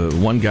of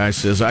one guy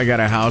says, I got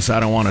a house I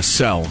don't want to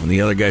sell. And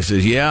the other guy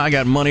says, yeah, I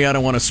got money I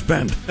don't want to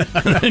spend.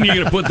 And you're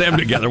going to put them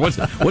together. What's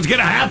going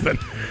to happen?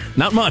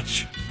 Not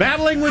much.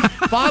 Battling with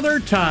Father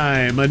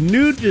Time. A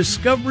new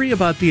discovery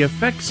about the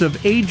effects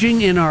of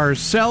aging in our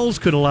cells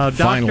could allow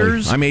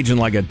doctors... Finally, I'm aging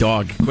like a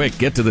dog. Quick,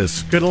 get to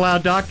this. Could allow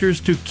doctors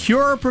to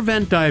cure or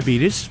prevent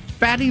diabetes,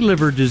 fatty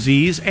liver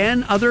disease,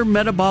 and other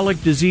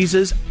metabolic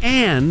diseases,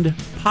 and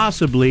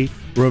possibly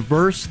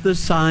reverse the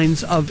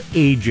signs of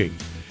aging.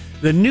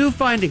 The new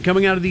finding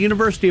coming out of the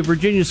University of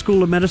Virginia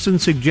School of Medicine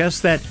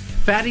suggests that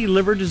fatty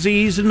liver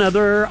disease and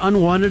other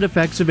unwanted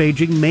effects of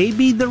aging may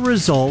be the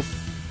result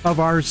of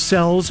our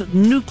cells'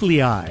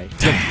 nuclei,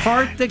 the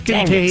part that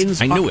contains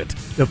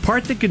the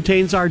part that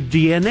contains our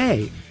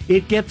DNA.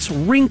 It gets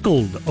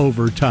wrinkled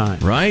over time.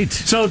 Right.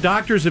 So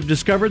doctors have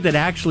discovered that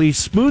actually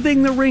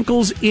smoothing the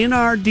wrinkles in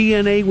our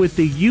DNA with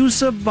the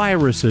use of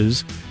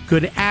viruses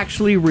could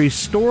actually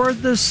restore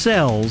the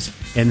cells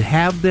and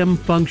have them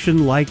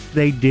function like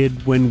they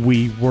did when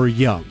we were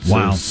young.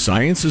 Wow. So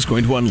science is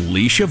going to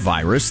unleash a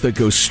virus that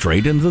goes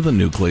straight into the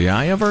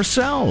nuclei of our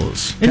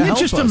cells. Isn't it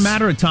just a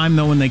matter of time,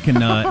 though, when they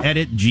can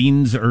edit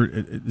genes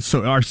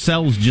so our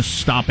cells just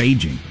stop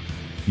aging?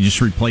 You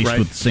just replace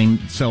with the same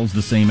cells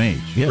the same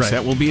age. Yes,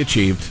 that will be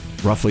achieved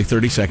roughly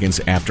 30 seconds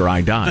after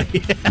I die.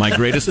 My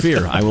greatest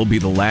fear, I will be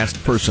the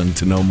last person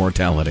to know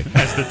mortality.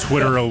 As the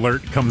Twitter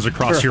alert comes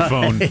across your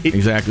phone.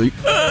 Exactly.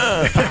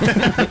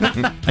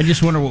 I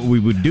just wonder what we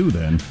would do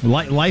then.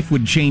 Life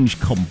would change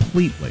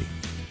completely.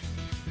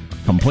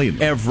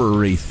 Completely.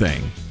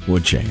 Everything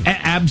would change.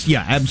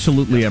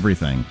 Absolutely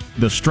everything.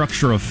 The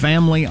structure of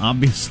family,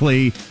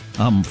 obviously,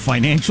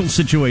 financial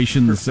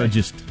situations,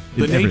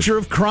 the nature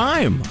of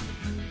crime.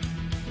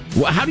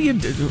 Well, how do you...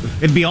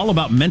 It'd be all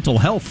about mental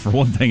health, for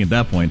one thing, at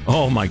that point.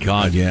 Oh, my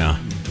God, yeah.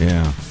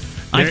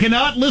 I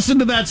cannot listen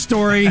to that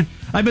story.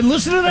 I've been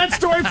listening to that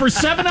story for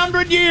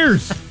 700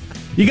 years.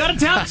 You got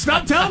to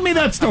stop telling me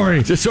that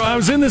story. So I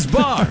was in this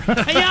bar.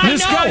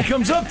 This guy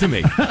comes up to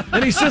me,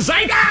 and he says,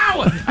 I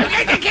know! I'm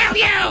going to kill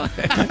you!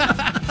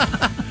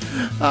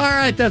 All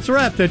right, that's a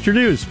wrap. That's your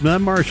news.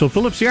 I'm Marshall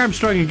Phillips, the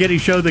Armstrong and Getty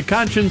Show, the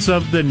conscience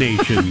of the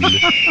nation.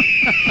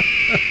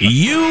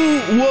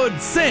 You would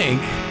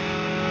think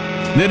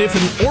that if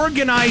an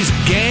organized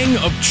gang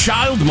of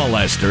child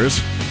molesters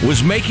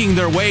was making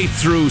their way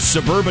through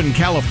suburban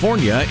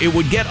California, it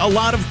would get a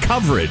lot of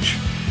coverage.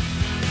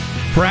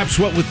 Perhaps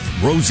what with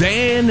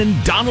Roseanne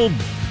and Donald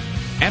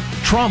F.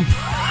 Trump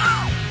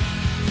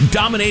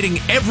dominating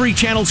every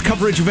channel's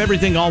coverage of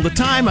everything all the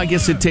time, I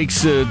guess it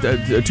takes too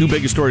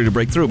big a story to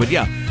break through. But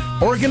yeah,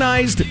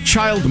 organized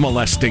child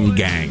molesting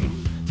gang.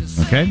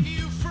 Okay.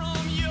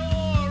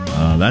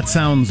 That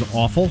sounds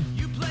awful.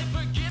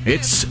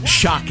 It's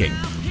shocking.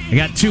 I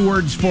got 2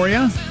 words for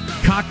you.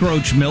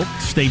 Cockroach milk.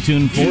 Stay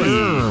tuned for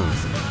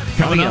it.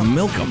 Coming up,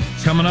 milk them.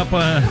 Coming up,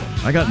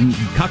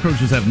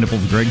 cockroaches have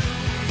nipples, Greg.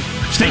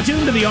 Stay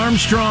tuned to the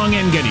Armstrong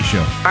and Getty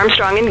Show.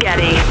 Armstrong and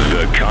Getty.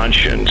 The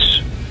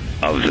conscience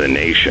of the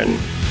nation.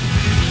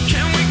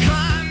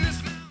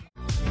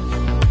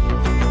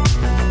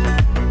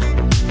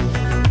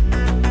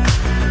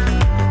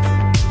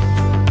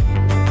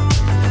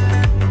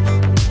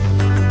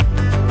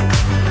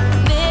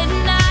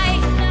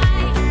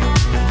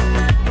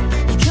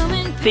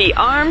 The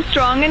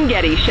Armstrong and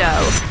Getty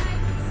Show.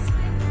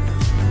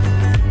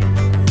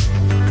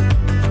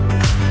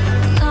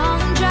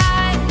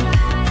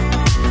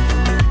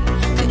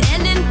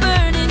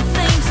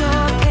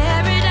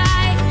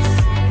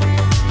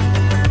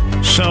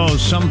 So,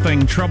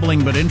 something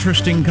troubling but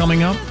interesting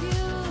coming up?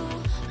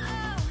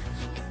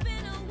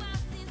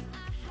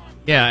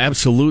 Yeah,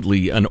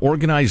 absolutely. An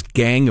organized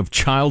gang of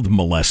child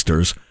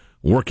molesters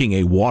working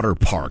a water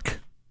park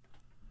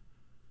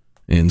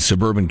in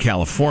suburban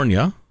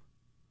California,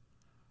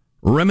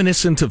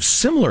 reminiscent of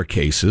similar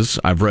cases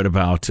I've read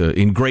about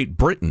in Great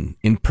Britain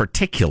in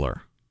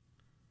particular.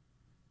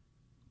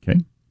 Okay.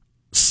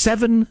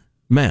 7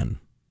 men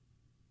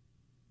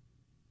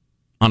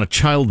on a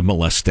child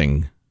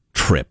molesting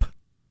trip.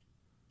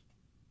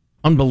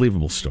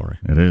 Unbelievable story.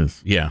 It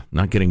is. Yeah,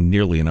 not getting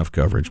nearly enough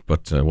coverage,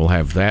 but we'll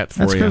have that for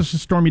That's you. because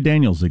Stormy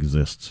Daniels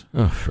exists.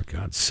 Oh, for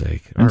God's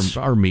sake.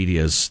 Our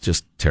media is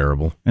just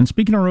terrible. And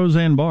speaking of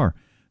Roseanne Barr,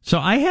 so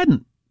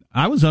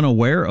I was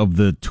unaware of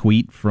the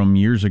tweet from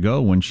years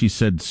ago when she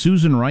said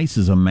Susan Rice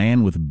is a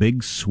man with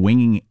big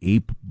swinging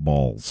ape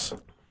balls.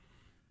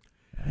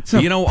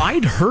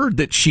 I'd heard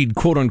that she'd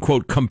quote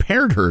unquote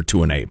compared her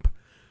to an ape.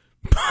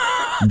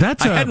 I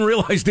hadn't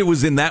realized it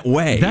was in that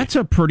way. That's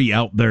a pretty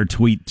out there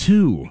tweet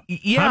too.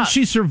 Yeah. How did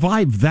she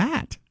survive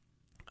that?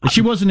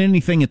 She wasn't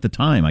anything at the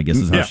time, I guess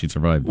is how she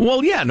survived.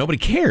 Well, yeah, nobody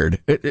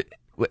cared.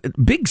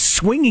 Big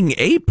swinging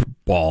ape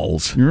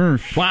balls.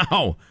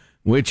 Wow.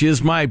 Which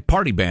is my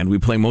party band. We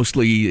play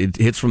mostly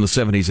hits from the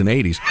 70s and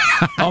 80s.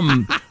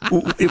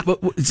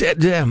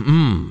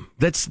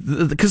 That's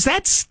because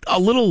that's a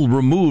little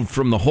removed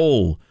from the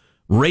whole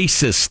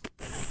racist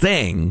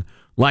thing.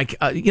 Like,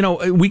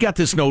 we got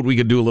this note. We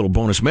could do a little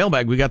bonus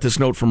mailbag. We got this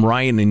note from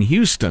Ryan in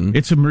Houston.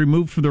 It's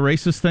removed from the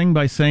racist thing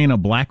by saying a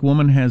black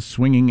woman has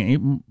swinging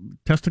ape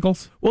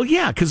testicles? Well,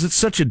 yeah, because it's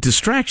such a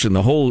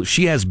distraction.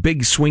 She has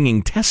big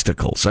swinging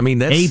testicles. I mean,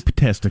 that's... Ape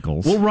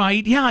testicles. Well,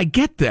 right. Yeah, I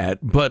get that.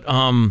 But,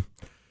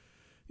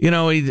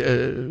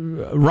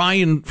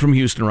 Ryan from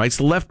Houston writes,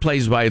 the left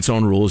plays by its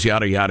own rules,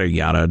 yada, yada,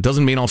 yada.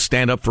 Doesn't mean I'll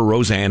stand up for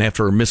Roseanne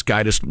after her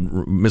misguided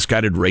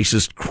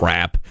racist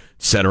crap,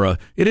 etc.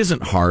 It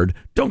isn't hard.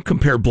 Don't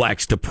compare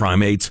blacks to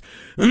primates.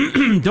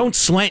 Don't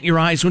slant your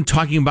eyes when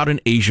talking about an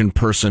Asian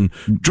person.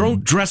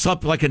 Don't dress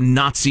up like a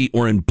Nazi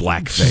or in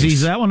blackface. See,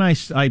 that one I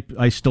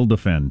still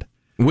defend.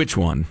 Which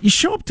one? You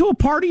show up to a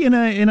party in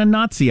a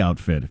Nazi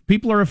outfit. If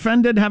people are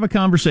offended, have a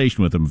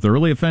conversation with them. If they're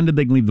really offended,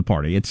 they can leave the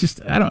party. It's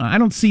just I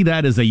don't see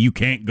that as you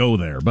can't go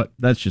there, but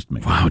that's just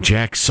me. Wow,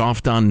 Jack,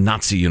 soft on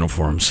Nazi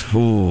uniforms.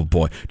 Oh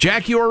boy,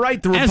 Jack, you were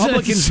right. The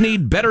Republicans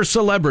need better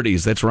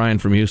celebrities. That's Ryan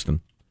from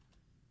Houston.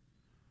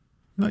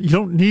 No, you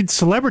don't need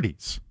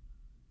celebrities.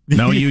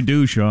 No, you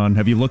do, Sean.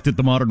 Have you looked at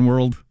the modern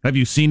world? Have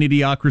you seen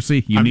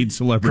Idiocracy? You need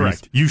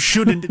celebrities. Correct. You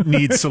shouldn't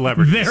need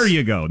celebrities. There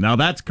you go. Now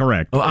that's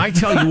correct. Well, I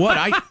tell you what,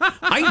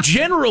 I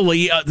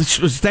generally,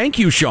 thank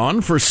you,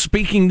 Sean, for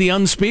speaking the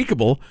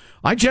unspeakable.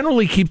 I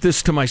generally keep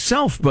this to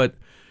myself, but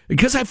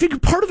because I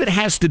think part of it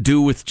has to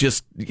do with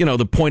just,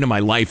 the point of my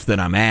life that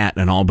I'm at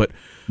and all, but...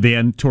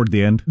 Toward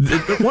the end?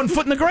 1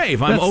 foot in the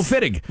grave. I'm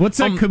Ophidig. What's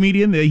that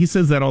comedian? He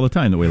says that all the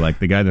time,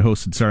 the guy that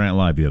hosted Saturday Night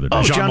Live the other day.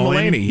 Oh, John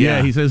Mulaney.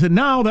 Yeah, he says,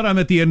 now that I'm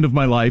at the end of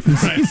my life,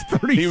 he's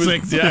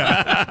 36.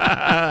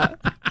 Yeah,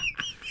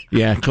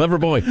 clever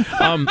boy.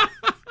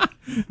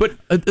 But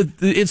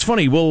it's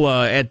funny. We'll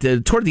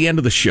toward the end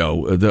of the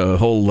show, the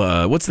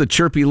whole what's the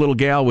chirpy little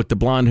gal with the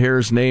blonde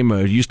hair's name?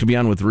 Used to be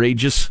on with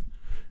Regis.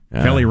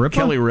 Kelly Ripa?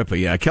 Kelly Ripa,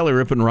 yeah. Kelly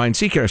Ripa and Ryan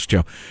Seacrest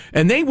show.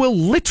 And they will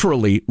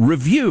literally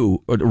interview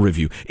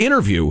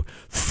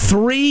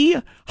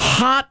 3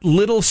 hot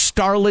little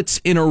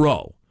starlets in a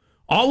row.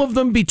 All of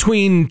them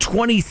between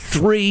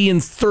 23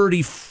 and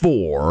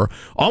 34.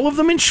 All of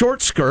them in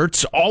short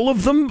skirts. All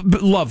of them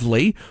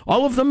lovely.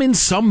 All of them in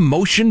some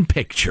motion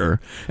picture.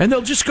 And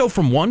they'll just go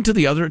from one to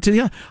the other to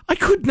the other. I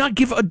could not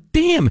give a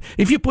damn.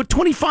 If you put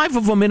 25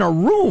 of them in a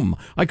room,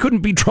 I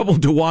couldn't be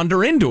troubled to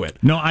wander into it.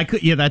 No, I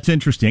could. Yeah, that's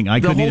interesting. I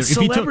couldn't either.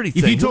 Celebrity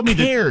thing. If you told me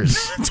cares?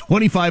 That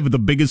 25 of the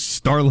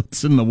biggest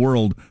starlets in the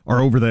world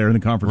are over there in the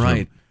conference room.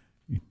 Right.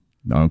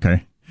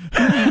 Okay.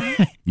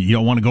 You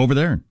don't want to go over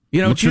there?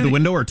 Look through the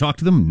window or talk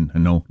to them?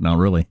 No, not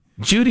really.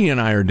 Judy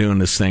and I are doing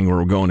this thing where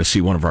we're going to see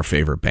one of our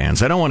favorite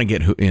bands. I don't want to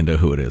get into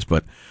who it is,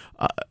 but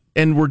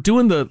and we're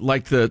doing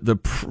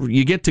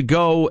you get to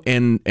go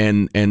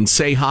and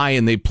say hi,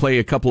 and they play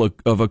a couple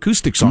of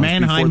acoustic songs.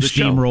 Mannheim before the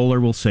Steamroller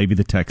will save you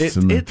the texts.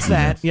 It's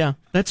that, yeah,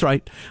 that's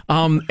right.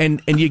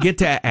 And you get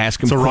to ask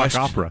them. It's a rock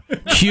opera,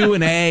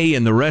 Q&A,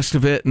 and the rest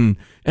of it, and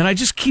I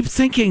just keep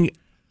thinking.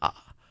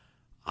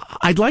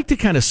 I'd like to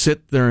kind of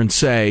sit there and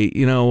say,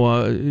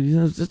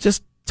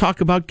 just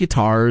talk about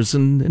guitars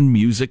and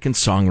music and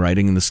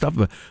songwriting and the stuff,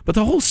 but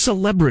the whole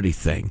celebrity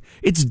thing,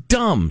 it's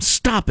dumb.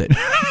 Stop it.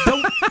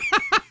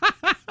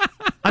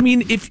 I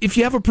mean, if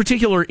you have a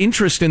particular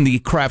interest in the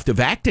craft of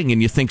acting and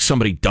you think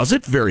somebody does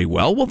it very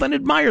well, well, then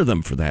admire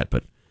them for that.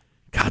 But,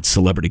 God,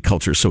 celebrity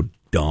culture is so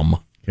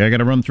dumb. Okay, I got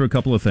to run through a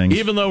couple of things.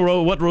 Even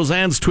though what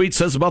Roseanne's tweet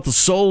says about the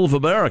soul of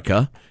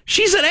America,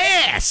 she's an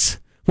ass.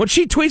 What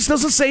she tweets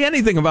doesn't say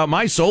anything about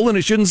my soul, and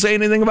it shouldn't say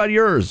anything about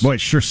yours. Boy,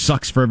 it sure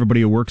sucks for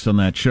everybody who works on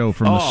that show.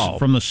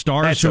 From the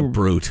stars. That's a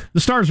brute. The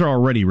stars are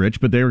already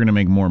rich, but they were going to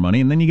make more money.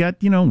 And then you got,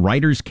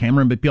 writers,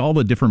 cameramen, all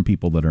the different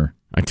people that are...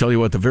 I tell you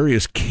what, the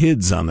various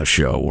kids on the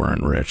show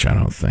weren't rich, I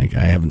don't think.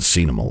 I haven't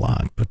seen them a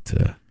lot, but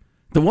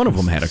the one of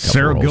them had a couple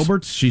Sarah roles.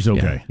 Gilbert's, she's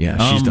okay.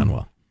 Yeah, she's done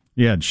well.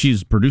 Yeah,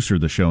 she's producer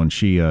of the show, and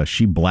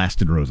she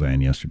blasted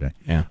Roseanne yesterday.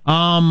 Yeah.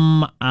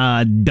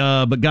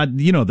 But God,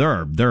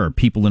 there are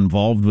people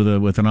involved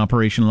with an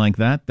operation like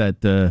that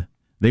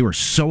they were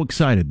so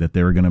excited that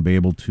they were going to be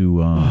able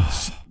to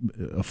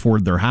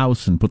afford their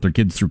house and put their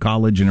kids through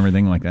college and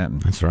everything like that.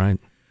 That's right.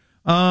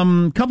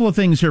 Couple of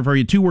things here for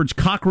you. 2 words,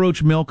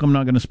 cockroach milk. I'm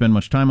not going to spend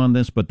much time on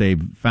this, but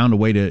they've found a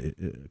way to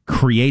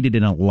create it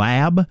in a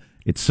lab.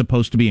 It's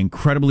supposed to be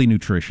incredibly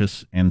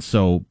nutritious, and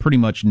so pretty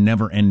much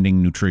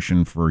never-ending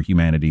nutrition for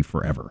humanity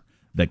forever.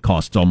 That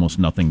costs almost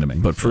nothing to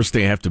make. But first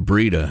they have to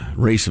breed a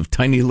race of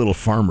tiny little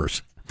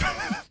farmers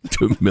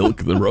to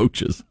milk the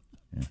roaches.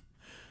 Yeah.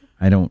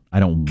 I don't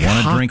want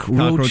to drink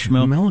cockroach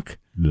milk.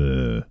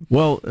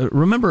 Well,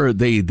 remember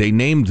they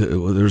named,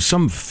 there's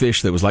some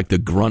fish that was like the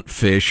grunt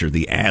fish or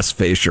the ass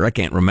fish, or I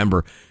can't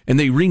remember, and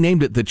they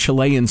renamed it the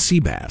Chilean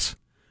sea bass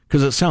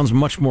because it sounds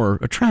much more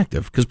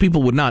attractive, because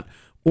people would not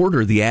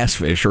order the ass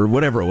fish or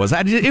whatever it was.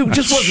 It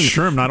just wasn't.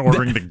 Sure, I'm not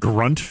ordering the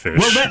grunt fish.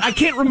 Well, I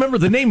can't remember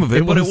the name of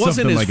it, but it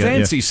wasn't as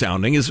fancy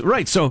sounding.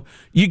 Right, so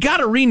you got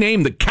to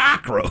rename the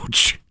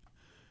cockroach.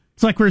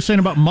 It's like we were saying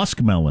about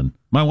muskmelon.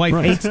 My wife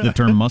hates the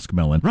term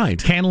muskmelon.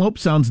 Right. Cantaloupe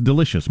sounds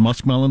delicious.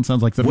 Muskmelon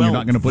sounds like something you're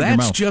not going to put in your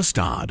mouth. That's just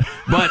odd.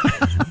 But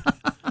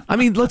I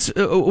mean, let's.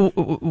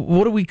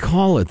 What do we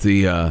call it?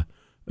 The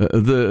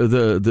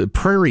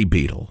prairie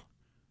beetle,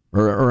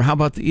 or how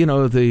about the I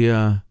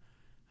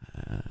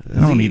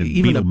don't need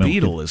even a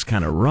beetle is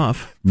kind of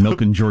rough.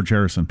 Milking George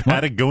Harrison.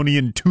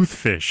 Patagonian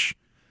toothfish.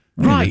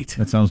 Right.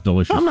 That sounds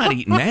delicious. I'm not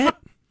eating that.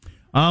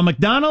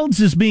 McDonald's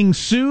is being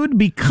sued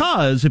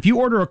because if you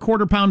order a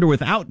quarter pounder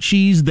without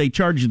cheese, they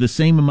charge you the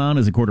same amount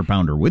as a quarter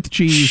pounder with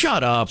cheese.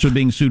 Shut up. So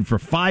being sued for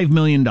 $5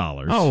 million.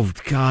 Oh,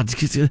 God.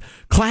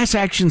 Class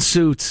action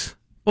suits.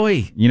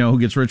 Oi. You know who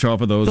gets rich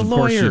off of those? The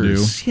lawyers.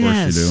 Course you do.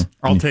 Yes. Of course you do.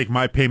 I'll take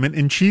my payment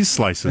in cheese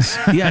slices.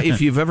 Yeah,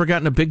 if you've ever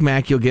gotten a Big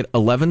Mac, you'll get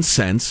 11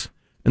 cents,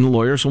 and the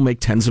lawyers will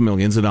make tens of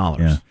millions of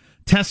dollars. Yeah.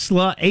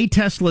 A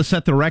Tesla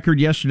set the record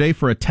yesterday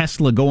for a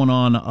Tesla going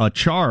on a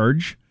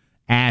charge.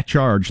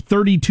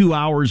 32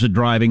 hours of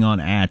driving on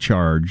a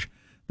charge.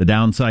 The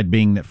downside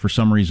being that for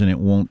some reason it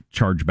won't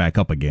charge back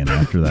up again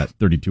after that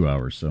 32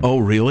 hours. So. Oh,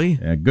 really?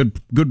 Yeah,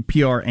 good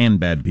PR and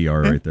bad PR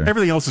right there.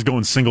 Everything else is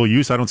going single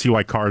use. I don't see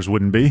why cars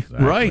wouldn't be.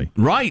 Exactly.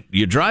 Right.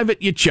 You drive it,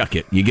 you chuck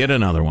it, you get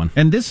another one.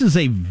 And this is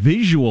a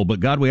visual, but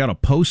God, we ought to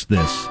post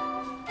this.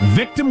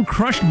 Victim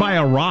crushed by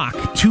a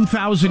rock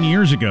 2,000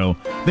 years ago.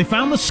 They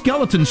found the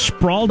skeleton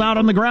sprawled out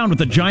on the ground with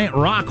a giant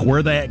rock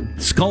where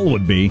that skull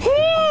would be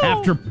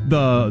after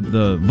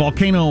the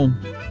volcano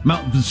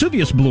Mount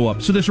Vesuvius blew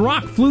up. So this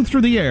rock flew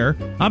through the air,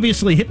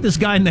 obviously hit this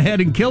guy in the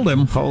head and killed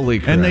him. Holy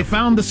crap. And they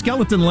found the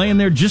skeleton laying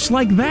there just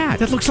like that.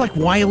 That looks like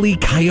Wile E.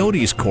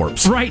 Coyote's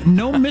corpse. Right.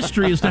 No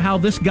mystery as to how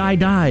this guy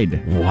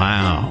died.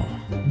 Wow.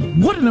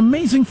 What an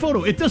amazing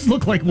photo. It does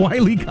look like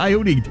Wile E.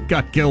 Coyote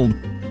got killed.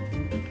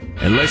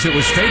 Unless it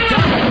was faked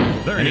up.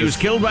 And he was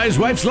killed by his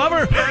wife's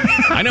lover.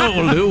 I know what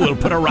we'll do. We'll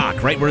put a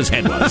rock right where his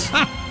head was.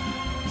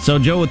 So,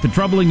 Joe, with the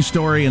troubling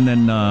story, and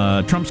then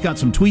Trump's got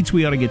some tweets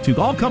we ought to get to.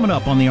 All coming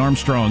up on the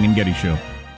Armstrong and Getty Show.